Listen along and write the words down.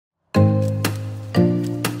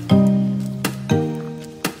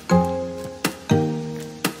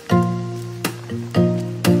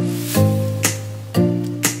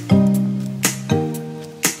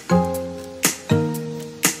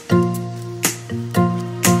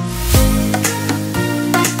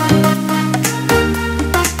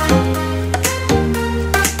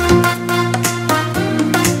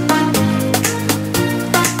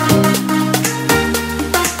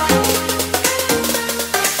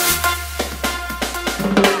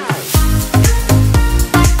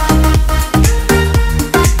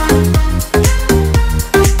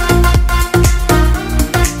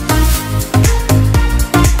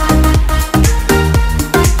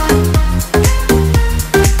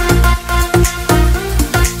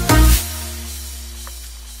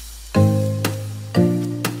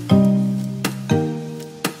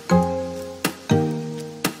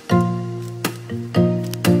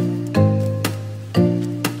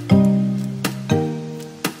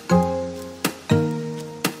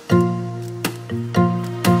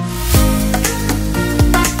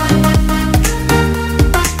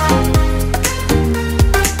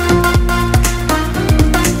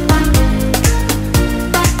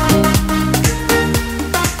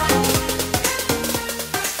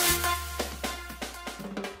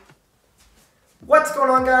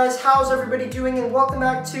how's everybody doing, and welcome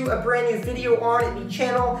back to a brand new video on the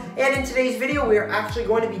channel. And in today's video, we are actually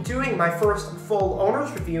going to be doing my first full owner's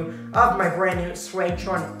review of my brand new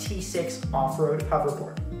Swagtron T6 off-road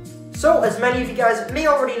hoverboard. So, as many of you guys may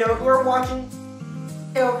already know who are watching,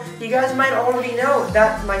 you guys might already know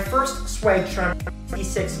that my first Swagtron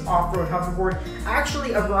T6 off-road hoverboard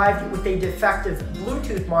actually arrived with a defective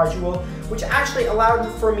Bluetooth module, which actually allowed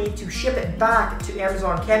for me to ship it back to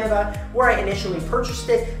Amazon Canada, where I initially purchased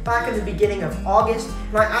it back in the beginning of August,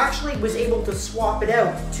 and I actually was able to swap it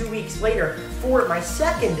out 2 weeks later for my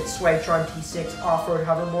second Swagtron T6 off-road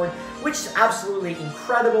hoverboard, which is absolutely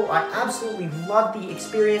incredible. I absolutely love the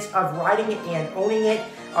experience of riding it and owning it.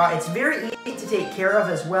 It's very easy to take care of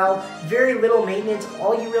as well. Very little maintenance.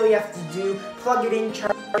 All you really have to do, plug it in,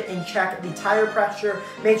 charge it, and check the tire pressure.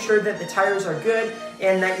 Make sure that the tires are good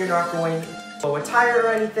and that you're not going to blow a tire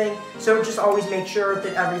or anything. So just always make sure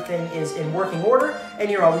that everything is in working order and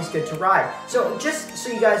you're always good to ride. So just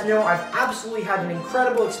so you guys know, I've absolutely had an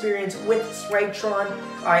incredible experience with Swagtron.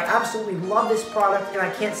 I absolutely love this product and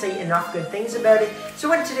I can't say enough good things about it.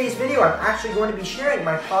 So in today's video, I'm actually going to be sharing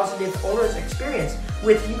my positive owner's experience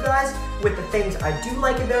with you guys, with the things I do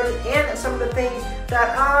like about it and some of the things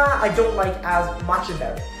that I don't like as much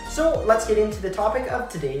about it. So let's get into the topic of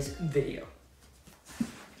today's video.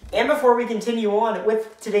 And before we continue on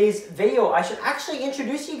with today's video, I should actually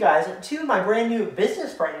introduce you guys to my brand new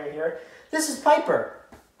business partner here. This is Piper.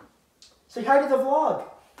 Say hi to the vlog.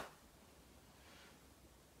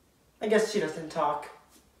 I guess she doesn't talk.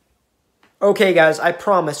 Okay guys, I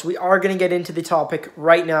promise we are going to get into the topic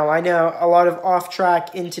right now. I know a lot of off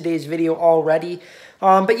track in today's video already.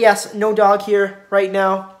 But yes, no dog here right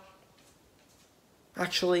now.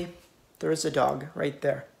 Actually, there is a dog right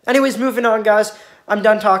there. Anyways, moving on guys. I'm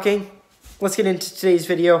done talking. Let's get into today's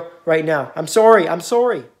video right now. I'm sorry.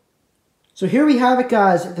 So here we have it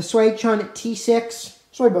guys, the Swagtron T6.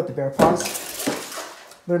 Sorry about the bear paws.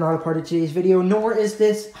 They're not a part of today's video, nor is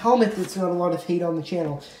this helmet that's got a lot of hate on the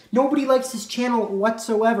channel. Nobody likes this channel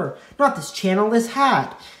whatsoever. Not this channel, this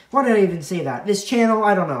hat. Why did I even say that? This channel,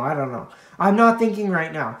 I don't know. I'm not thinking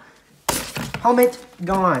right now. Helmet,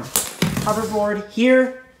 gone. Hoverboard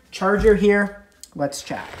here, charger here. Let's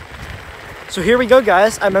chat. So here we go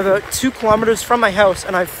guys, I'm about 2 kilometers from my house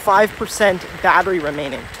and I have 5% battery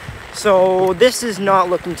remaining. So this is not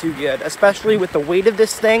looking too good, especially with the weight of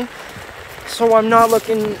this thing. So I'm not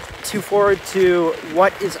looking too forward to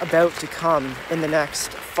what is about to come in the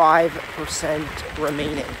next 5%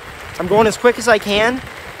 remaining. I'm going as quick as I can.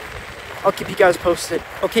 I'll keep you guys posted.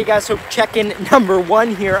 Okay guys, so check-in number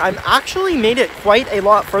 1 here. I'm actually made it quite a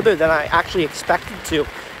lot further than I actually expected to.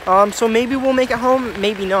 So maybe we'll make it home,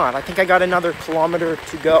 maybe not. I think I got another kilometer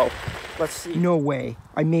to go. Let's see. No way.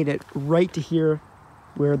 I made it right to here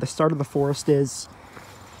where the start of the forest is.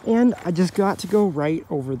 And I just got to go right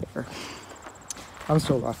over there. I'm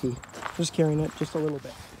so lucky. Just carrying it just a little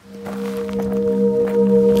bit.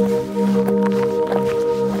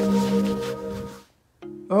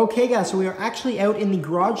 Okay guys, so we are actually out in the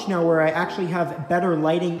garage now where I actually have better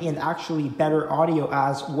lighting and actually better audio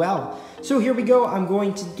as well. So here we go, I'm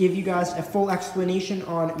going to give you guys a full explanation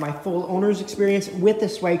on my full owner's experience with the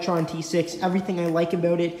Swagtron T6, everything I like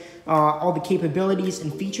about it, all the capabilities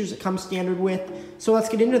and features it comes standard with. So let's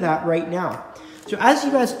get into that right now. So as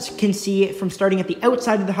you guys can see from starting at the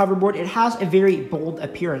outside of the hoverboard, it has a very bold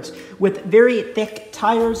appearance. With very thick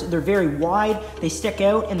tires, they're very wide, they stick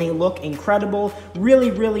out and they look incredible.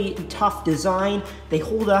 Really tough design. They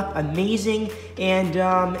hold up amazing and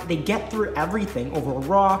they get through everything, over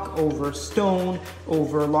rock, over stone,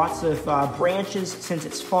 over lots of branches since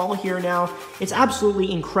it's fall here now. It's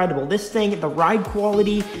absolutely incredible. This thing, the ride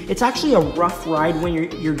quality, it's actually a rough ride when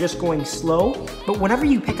you're just going slow, but whenever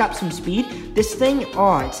you pick up some speed, this thing,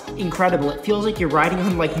 oh, it's incredible. It feels like you're riding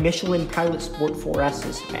on like Michelin Pilot Sport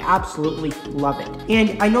 4S's. I absolutely love it.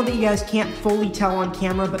 And I know that you guys can't fully tell on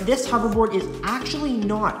camera, but this hoverboard is actually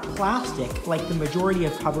not plastic like the majority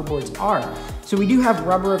of hoverboards are. So we do have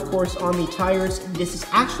rubber, of course, on the tires. This is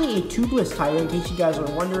actually a tubeless tire, in case you guys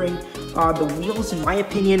are wondering. The wheels, in my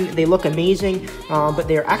opinion, they look amazing, but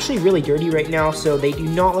they're actually really dirty right now, so they do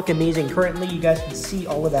not look amazing currently. You guys can see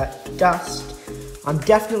all of that dust. I'm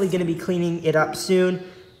definitely going to be cleaning it up soon.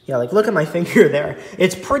 Yeah, like look at my finger there.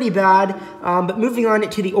 It's pretty bad, but moving on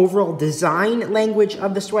to the overall design language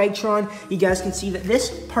of the Swagtron, you guys can see that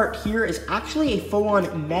this part here is actually a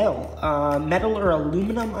full-on metal or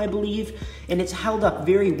aluminum, I believe, and it's held up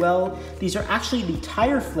very well. These are actually the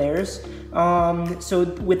tire flares So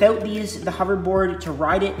without these, the hoverboard, to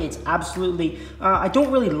ride it, it's absolutely, I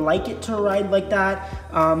don't really like it to ride like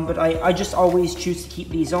that, but I just always choose to keep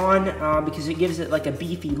these on because it gives it like a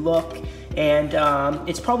beefy look, and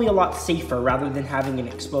it's probably a lot safer rather than having an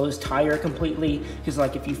exposed tire completely, because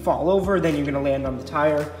like if you fall over, then you're gonna land on the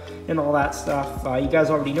tire and all that stuff. You guys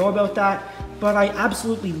already know about that. But I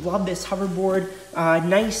absolutely love this hoverboard.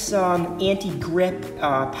 Nice anti-grip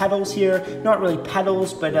pedals here. Not really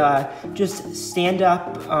pedals, but just stand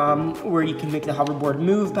up where you can make the hoverboard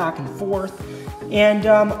move back and forth. And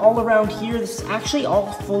all around here, this is actually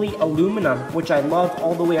all fully aluminum, which I love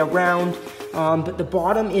all the way around. But the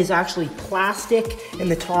bottom is actually plastic,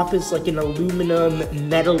 and the top is like an aluminum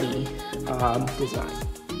metal-y design.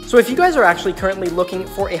 So if you guys are actually currently looking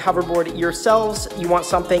for a hoverboard yourselves, you want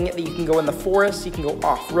something that you can go in the forest, you can go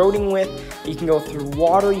off-roading with, you can go through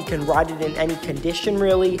water, you can ride it in any condition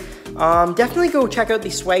really, definitely go check out the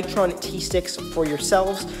Swagtron T6 for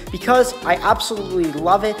yourselves, because I absolutely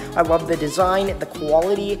love it. I love the design, the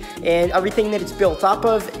quality, and everything that it's built up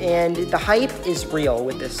of, and the hype is real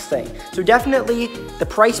with this thing. So definitely, the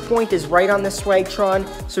price point is right on the Swagtron,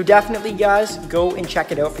 so definitely guys, go and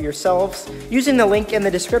check it out for yourselves, using the link in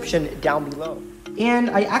the description down below. And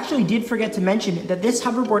I actually did forget to mention that this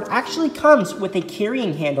hoverboard actually comes with a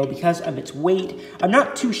carrying handle because of its weight. I'm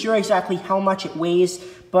not too sure exactly how much it weighs,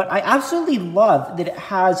 but I absolutely love that it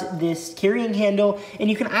has this carrying handle, and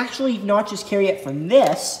you can actually not just carry it from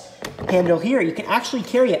this handle here, you can actually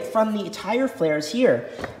carry it from the tire flares here,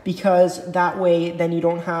 because that way then you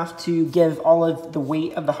don't have to give all of the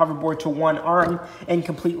weight of the hoverboard to one arm and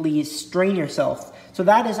completely strain yourself. So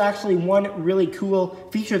that is actually one really cool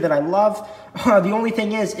feature that I love. The only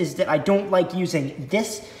thing is that I don't like using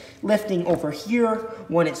this lifting over here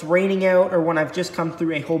when it's raining out or when I've just come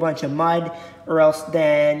through a whole bunch of mud, or else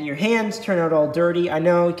then your hands turn out all dirty. I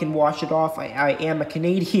know you can wash it off. I am a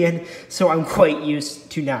Canadian, so I'm quite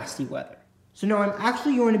used to nasty weather. So now I'm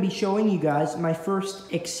actually going to be showing you guys my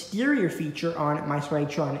first exterior feature on my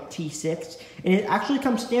Swagtron T6, and it actually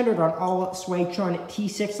comes standard on all Swagtron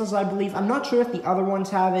T6s, I believe. I'm not sure if the other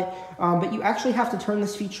ones have it, but you actually have to turn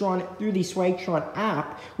this feature on through the Swagtron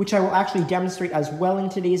app, which I will actually demonstrate as well in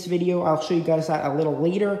today's video. I'll show you guys that a little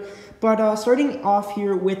later. But starting off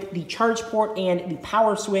here with the charge port and the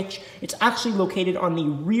power switch, it's actually located on the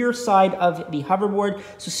rear side of the hoverboard.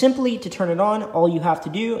 So simply to turn it on, all you have to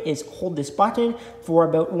do is hold this button for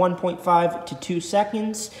about 1.5 to 2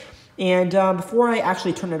 seconds. And before I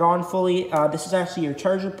actually turn it on fully, this is actually your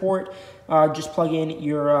charger port. Just plug in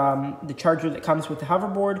your the charger that comes with the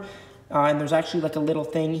hoverboard. And there's actually like a little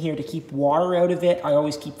thing here to keep water out of it. I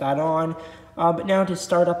always keep that on. But now to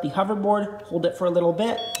start up the hoverboard, hold it for a little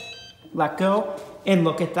bit. Let go, and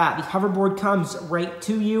look at that. The hoverboard comes right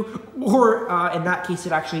to you, or in that case,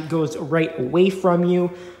 it actually goes right away from you,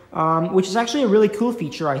 which is actually a really cool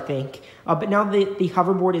feature, I think. But now that the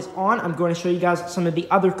hoverboard is on, I'm going to show you guys some of the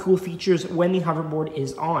other cool features when the hoverboard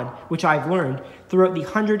is on, which I've learned throughout the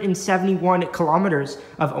 171 kilometers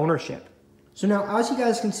of ownership. So now, as you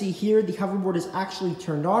guys can see here, the hoverboard is actually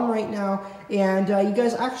turned on right now, and you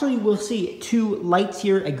guys actually will see two lights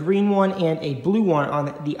here, a green one and a blue one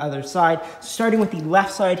on the other side. Starting with the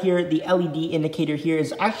left side here, the LED indicator here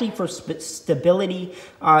is actually for stability,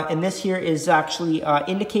 and this here is actually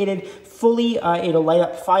indicated fully. It'll light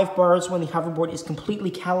up 5 bars when the hoverboard is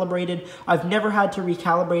completely calibrated. I've never had to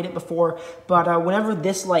recalibrate it before, but whenever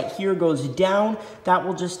this light here goes down, that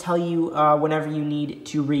will just tell you whenever you need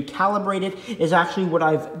to recalibrate it. Is actually what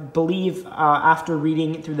I believe after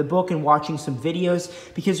reading through the book and watching some videos,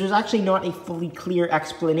 because there's actually not a fully clear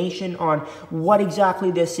explanation on what exactly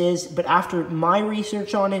this is, but after my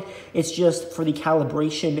research on it, it's just for the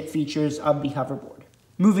calibration features of the hoverboard.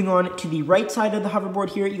 Moving on to the right side of the hoverboard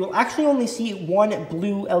here, you will actually only see one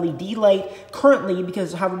blue LED light currently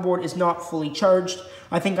because the hoverboard is not fully charged.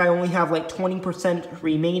 I think I only have like 20%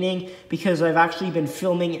 remaining because I've actually been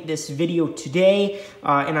filming this video today,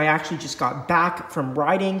 and I actually just got back from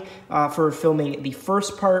riding for filming the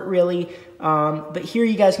first part really. But here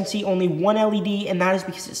you guys can see only one LED, and that is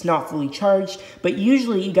because it's not fully charged. But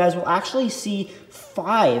usually you guys will actually see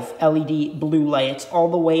 5 LED blue lights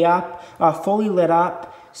all the way up, fully lit up.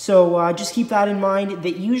 So just keep that in mind,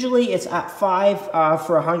 that usually it's at 5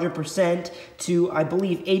 for 100% to, I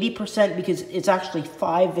believe, 80%, because it's actually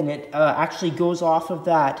 5 and it actually goes off of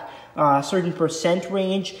that certain percent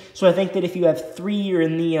range. So I think that if you have 3, you're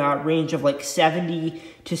in the range of like 70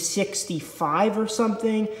 to 65 or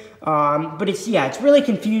something. But it's really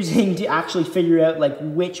confusing to actually figure out like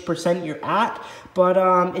which percent you're at.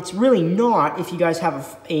 But it's really not if you guys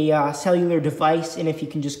have a cellular device, and if you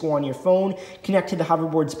can just go on your phone, connect to the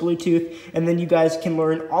hoverboard's Bluetooth, and then you guys can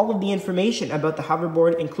learn all of the information about the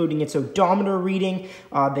hoverboard, including its odometer reading,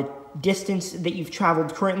 the distance that you've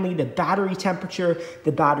traveled currently, the battery temperature,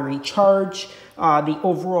 the battery charge, the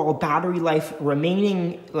overall battery life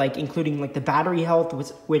remaining, like including like the battery health,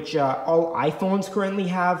 which all iPhones currently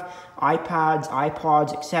have, iPads,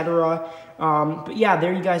 iPods, etc. But yeah,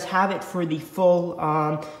 there you guys have it for the full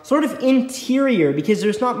sort of interior, because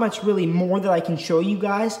there's not much really more that I can show you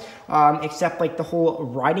guys except like the whole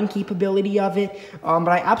riding capability of it. But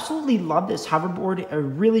I absolutely love this hoverboard, a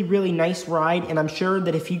really, really nice ride, and I'm sure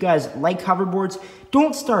that if you guys like hoverboards,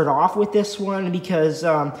 don't start off with this one, because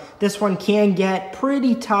this one can get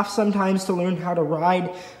pretty tough sometimes to learn how to ride.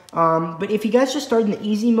 But if you guys just start in the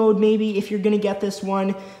easy mode, maybe if you're gonna get this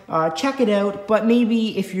one, check it out. But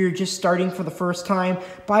maybe if you're just starting for the first time,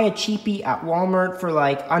 buy a cheapie at Walmart for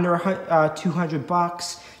like under 200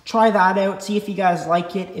 bucks. Try that out, see if you guys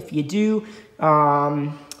like it. If you do,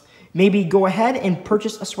 maybe go ahead and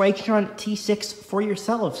purchase a Swagtron T6 for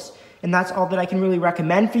yourselves. And that's all that I can really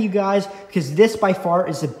recommend for you guys, because this by far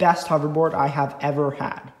is the best hoverboard I have ever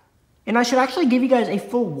had. And I should actually give you guys a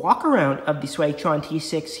full walk around of the Swagtron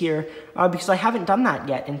T6 here, because I haven't done that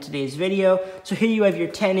yet in today's video. So here you have your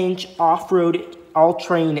 10-inch off-road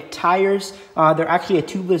all-terrain tires. They're actually a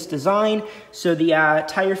tubeless design, so the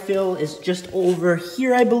tire fill is just over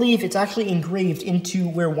here, I believe. It's actually engraved into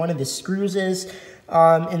where one of the screws is.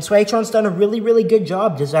 And Swagtron's done a really, really good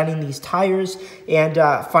job designing these tires and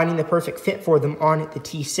finding the perfect fit for them on the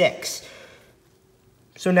T6.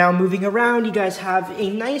 So now moving around, you guys have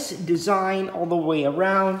a nice design all the way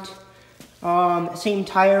around. Same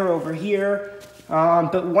tire over here,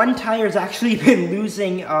 but one tire has actually been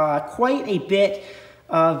losing quite a bit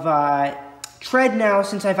of tread now,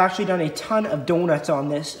 since I've actually done a ton of donuts on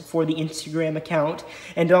this for the Instagram account,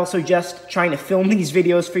 and also just trying to film these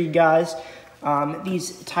videos for you guys.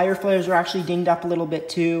 These tire flares are actually dinged up a little bit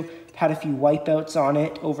too. Had a few wipeouts on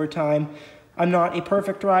it over time. I'm not a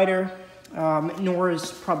perfect rider. Nor is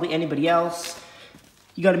probably anybody else.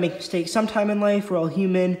 You gotta make mistakes sometime in life, we're all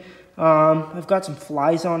human. I've got some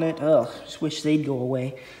flies on it, ugh, just wish they'd go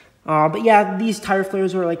away. But yeah, these tire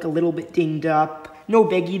flares are like a little bit dinged up. No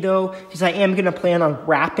biggie though, because I am gonna plan on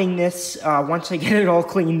wrapping this once I get it all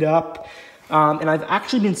cleaned up. And I've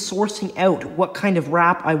actually been sourcing out what kind of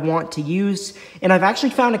wrap I want to use, and I've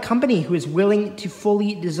actually found a company who is willing to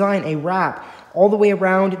fully design a wrap all the way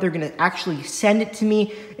around. They're gonna actually send it to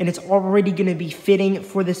me, and it's already gonna be fitting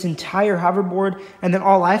for this entire hoverboard, and then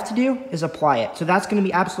all I have to do is apply it. So that's gonna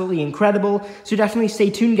be absolutely incredible. So definitely stay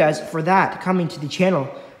tuned, guys, for that coming to the channel,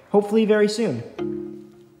 hopefully very soon.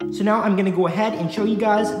 So now I'm gonna go ahead and show you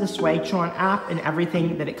guys the Swagtron app and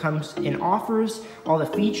everything that it comes and offers, all the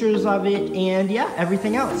features of it, and yeah,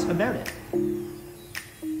 everything else about it.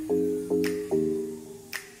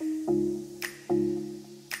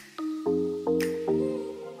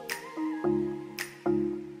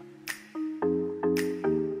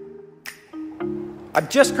 I'm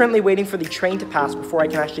just currently waiting for the train to pass before I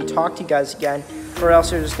can actually talk to you guys again, or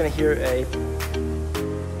else you're just gonna hear a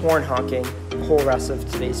horn honking the whole rest of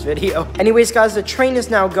today's video. Anyways, guys, the train is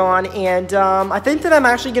now gone, and I think that I'm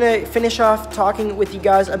actually gonna finish off talking with you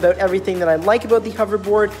guys about everything that I like about the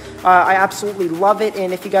hoverboard. I absolutely love it,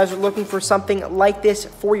 and if you guys are looking for something like this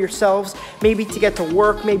for yourselves, maybe to get to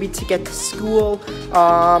work, maybe to get to school,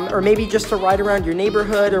 or maybe just to ride around your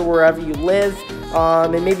neighborhood or wherever you live,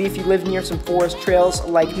 and maybe if you live near some forest trails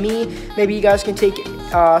like me, maybe you guys can take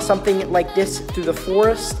something like this through the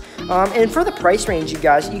forest. And for the price range, you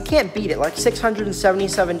guys, you can't beat it. Like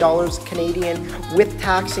 $677 Canadian with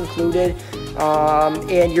tax included.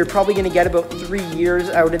 And you're probably going to get about 3 years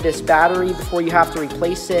out of this battery before you have to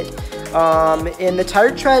replace it. And the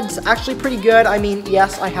tire tread's actually pretty good. I mean,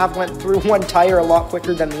 yes, I have went through one tire a lot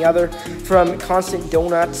quicker than the other from constant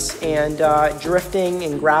donuts and drifting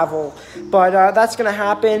and gravel. But that's going to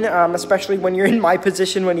happen, especially when you're in my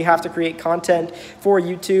position, when you have to create content for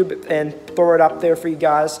YouTube and throw it up there for you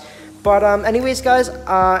guys. But anyways, guys,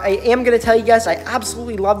 I am going to tell you guys I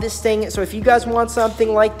absolutely love this thing. So if you guys want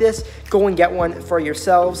something like this, go and get one for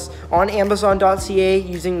yourselves on Amazon.ca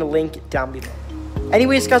using the link down below.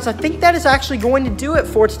 Anyways, guys, I think that is actually going to do it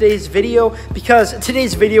for today's video, because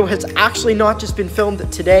today's video has actually not just been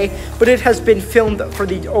filmed today, but it has been filmed for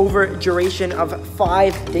the over duration of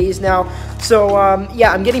 5 days now. So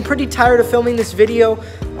yeah, I'm getting pretty tired of filming this video.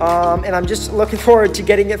 and I'm just looking forward to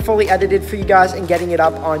getting it fully edited for you guys and getting it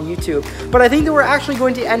up on YouTube. But I think that we're actually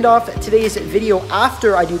going to end off today's video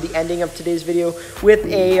after I do the ending of today's video with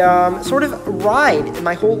a sort of ride,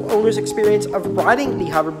 my whole owner's experience of riding the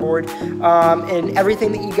hoverboard, and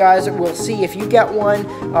everything that you guys will see if you get one,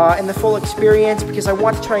 and the full experience, because I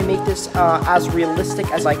want to try and make this as realistic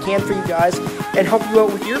as I can for you guys and help you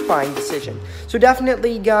out with your buying decision. So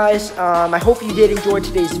definitely, guys, I hope you did enjoy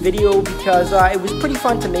today's video, because it was pretty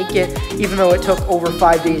fun to make it, even though it took over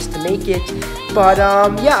 5 days to make it. But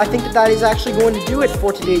yeah, I think that is actually going to do it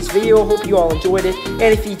for today's video. Hope you all enjoyed it, and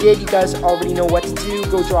if you did, you guys already know what to do.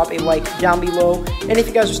 Go drop a like down below, and if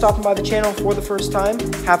you guys are stopping by the channel for the first time,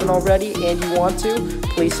 haven't already, and you want to,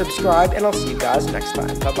 please subscribe, and I'll see you guys next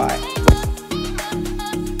time. Bye bye.